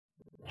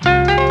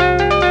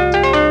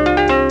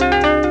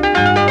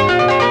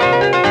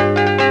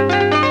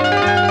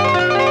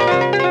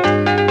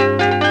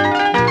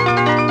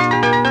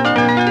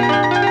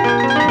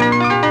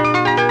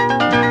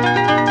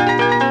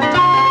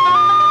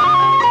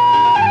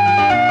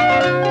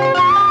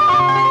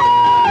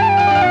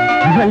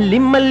மல்லி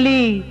மல்லி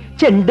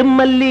செண்டு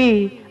மல்லி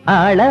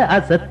ஆள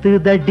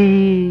அசத்துதடி.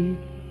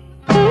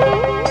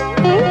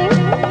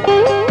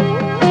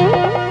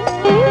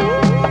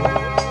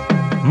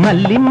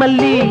 மல்லி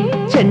மல்லி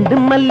செண்டு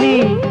மல்லி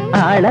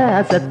ஆள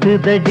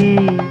அசத்துதடி.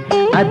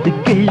 அது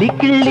கிள்ளி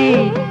கிள்ளி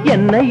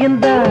என்னையும்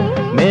தான்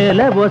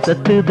மேல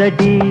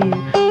ஒசத்துதடி.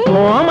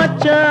 ஓ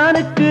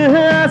மச்சானுக்கு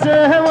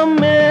ஆசவம்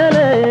மேல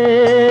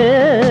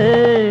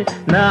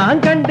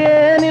நான்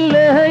கண்டேன் இல்ல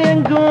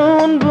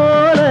எங்கும்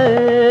போல.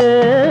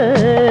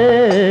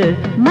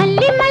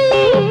 மல்லி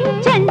மல்லி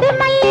செண்டு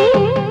மல்லி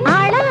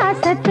ஆள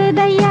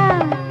அசத்துதையா.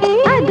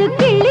 அது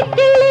கிள்ளி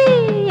கிள்ளி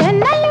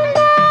என்னையும்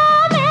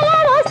தான் மேல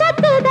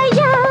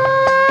ஒசத்துதையா.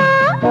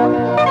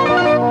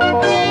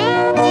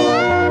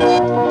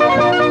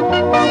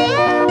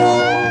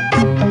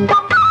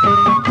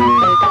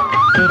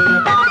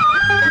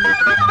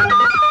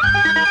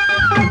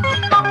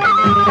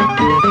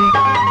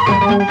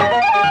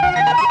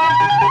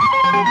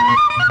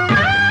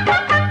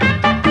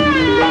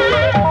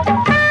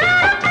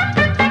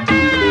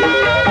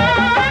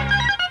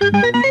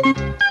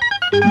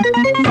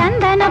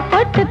 சந்தன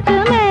பொட்டுக்கு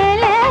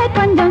மேல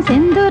கொஞ்சம்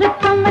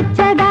செந்துருக்கம்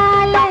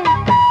வச்சதால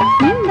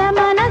இந்த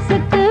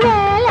மனசுக்கு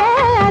வேலை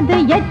அது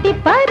எட்டி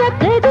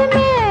பறக்குது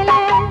மேல.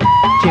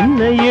 சின்ன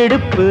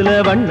இடுப்புல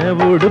வண்ண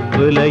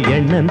உடுப்புல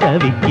எண்ணம்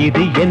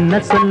தவிக்குது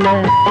என்ன சொல்ல.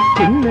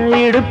 சின்ன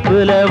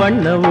இடுப்புல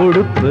வண்ண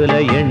உடுப்புல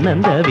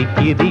எண்ணம்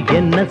தவிக்குது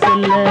என்ன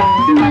சொல்ல.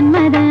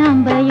 மன்மத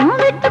அம்பையும்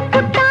விட்டு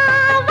புட்டா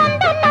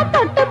வந்தன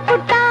தொட்டு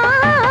புட்டா.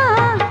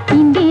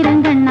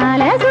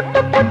 இந்திரங்கண்ணால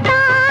சுட்டு புட்டா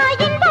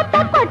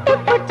இன்பத்தை கொட்டு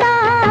புட்டா.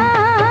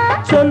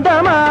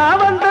 சொந்தமா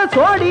வந்த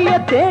சோடிய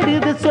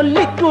தேடுது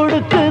சொல்லி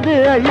கொடுக்குது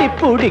அள்ளி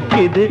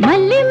பிடிக்குது.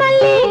 மல்லி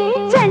மல்லி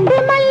செண்டு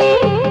மல்லி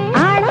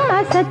ஆள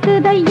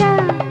அசத்துதையா.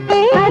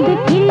 அது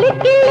கிள்ளி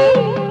கிள்ளி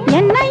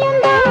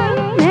என்னையும் தான்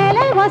மேல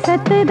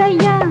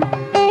வசத்துதையா.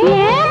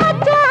 ஏன்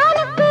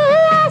மச்சானுக்கு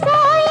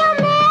ஆசாயம்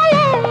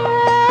மேலே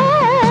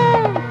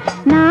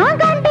நான்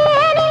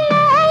கண்டேன் இல்ல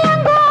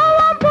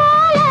எங்கோவம்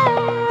போல.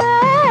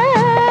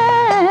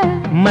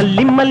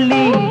 மல்லி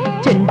மல்லி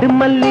செண்டு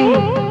மல்லி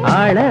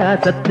ஆள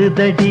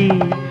அசத்துதடி.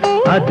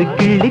 அது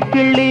கிள்ளி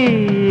கிள்ளி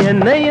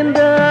என்னையும்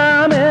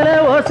தான் மேல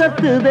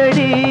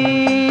ஒசத்துதடி.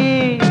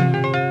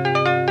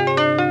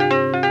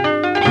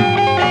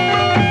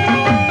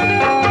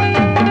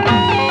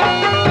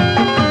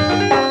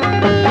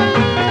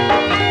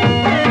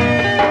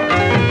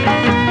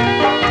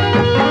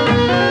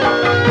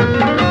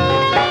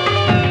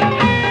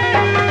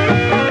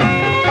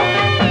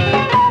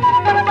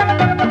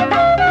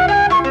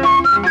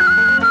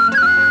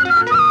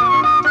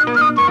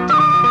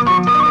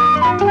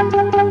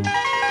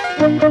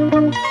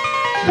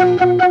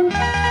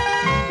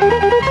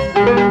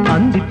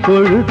 அந்தி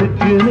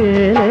பொழுதுக்கு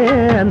மேலே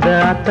அந்த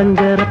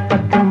அத்தங்கர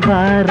பக்கம்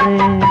பாரு.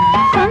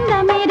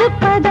 சொந்தம்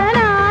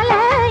இருப்பதனால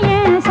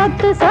என்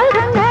சொத்து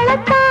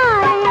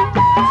சொல்றங்களத்தாரே.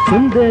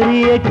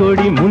 சுந்தரியே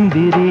கொடி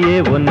முந்திரியே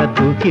உன்னை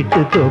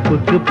தூக்கிட்டு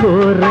தோப்புக்கு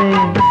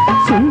போறேன்.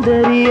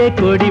 சுந்தரியே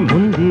கொடி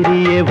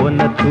முந்திரியே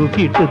உன்னை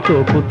தூக்கிட்டு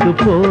தோப்புக்கு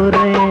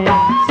போறேன்.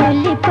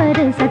 சொல்லி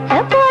பரிசத்த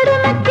போடு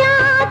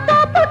மச்சான்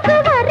தோப்புக்கு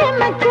வர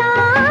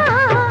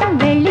மச்சான்.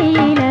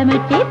 வெள்ளியில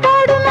மெட்டி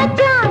போடு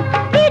மச்சான்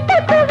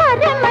வீட்டுக்கு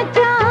வர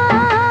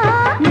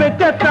மச்சான்.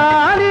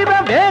 வெக்கத்தாலிவ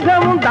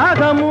வேகமும்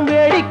தாகமும்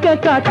வேடிக்கை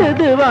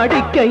காட்டுது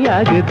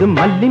வாடிக்கையாகுது.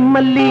 மல்லி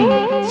மல்லி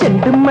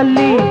செண்டு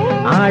மல்லி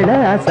ஆள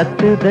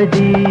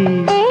அசத்துதடி.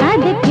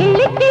 அது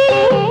கிள்ளி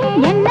கிள்ளி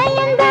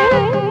என்னையும்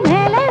தான்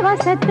மேல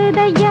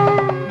வசத்துதையா.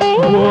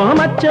 ஓ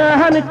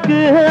மச்சானுக்கு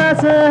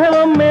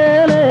ஆசவம்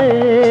மேலே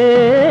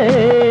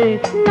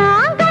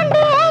நான்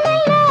கண்டேன்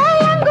இல்ல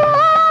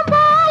எங்கோவம்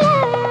போல.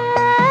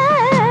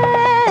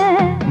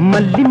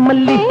 மல்லி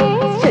மல்லி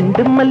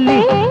செண்டு மல்லி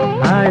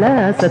ஆள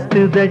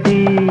அசத்துதடி.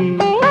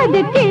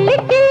 அது கிள்ளி